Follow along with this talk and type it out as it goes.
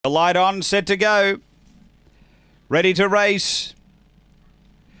The light on, set to go. Ready to race.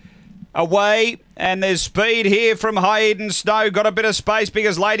 Away, and there's speed here from High Eden Snow. Got a bit of space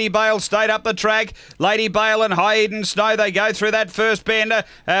because Lady Bale stayed up the track. Lady Bale and High Eden Snow, they go through that first bend.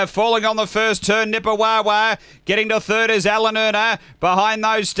 Falling on the first turn, Nippawawa. Getting to third is Alan Erner. Behind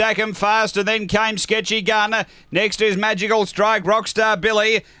those, Stack 'em Fast, and then came Sketchy Gun. Next is Magical Strike, Rockstar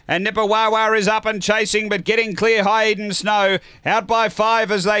Billy. And Nippawawa is up and chasing, but getting clear High Eden Snow. Out by 5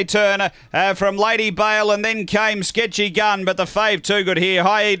 as they turn from Lady Bale, and then came Sketchy Gun, but the fave too good here.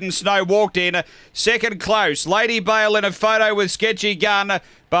 High Eden Snow walked in. Second close, Lady Bale in a photo with Sketchy Gun.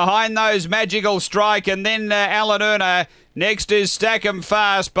 Behind those, Magical Strike, and then Alan Erner. Next is Stack 'em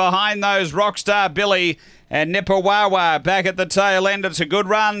Fast. Behind those, Rockstar Billy and Nippawawa back at the tail end. It's a good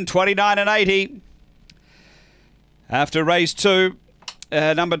run, 29 and 80. After race 2,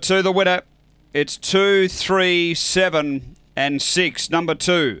 number 2, the winner. It's 2, 3, 7 and 6. Number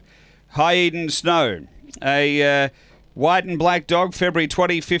 2, High Eden Snow. A white and black dog, February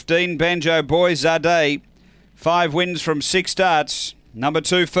 2015. Banjo Boy Zade. 5 wins from 6 starts. Number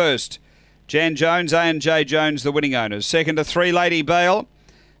 2 first. Jan Jones, A&J Jones, the winning owners. Second to 3, Lady Bale.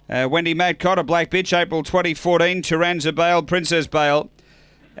 Wendy Madcott, a black bitch, April 2014. Chiranza Bale, Princess Bale.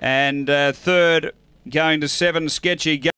 And third, going to 7, Sketchy Gun.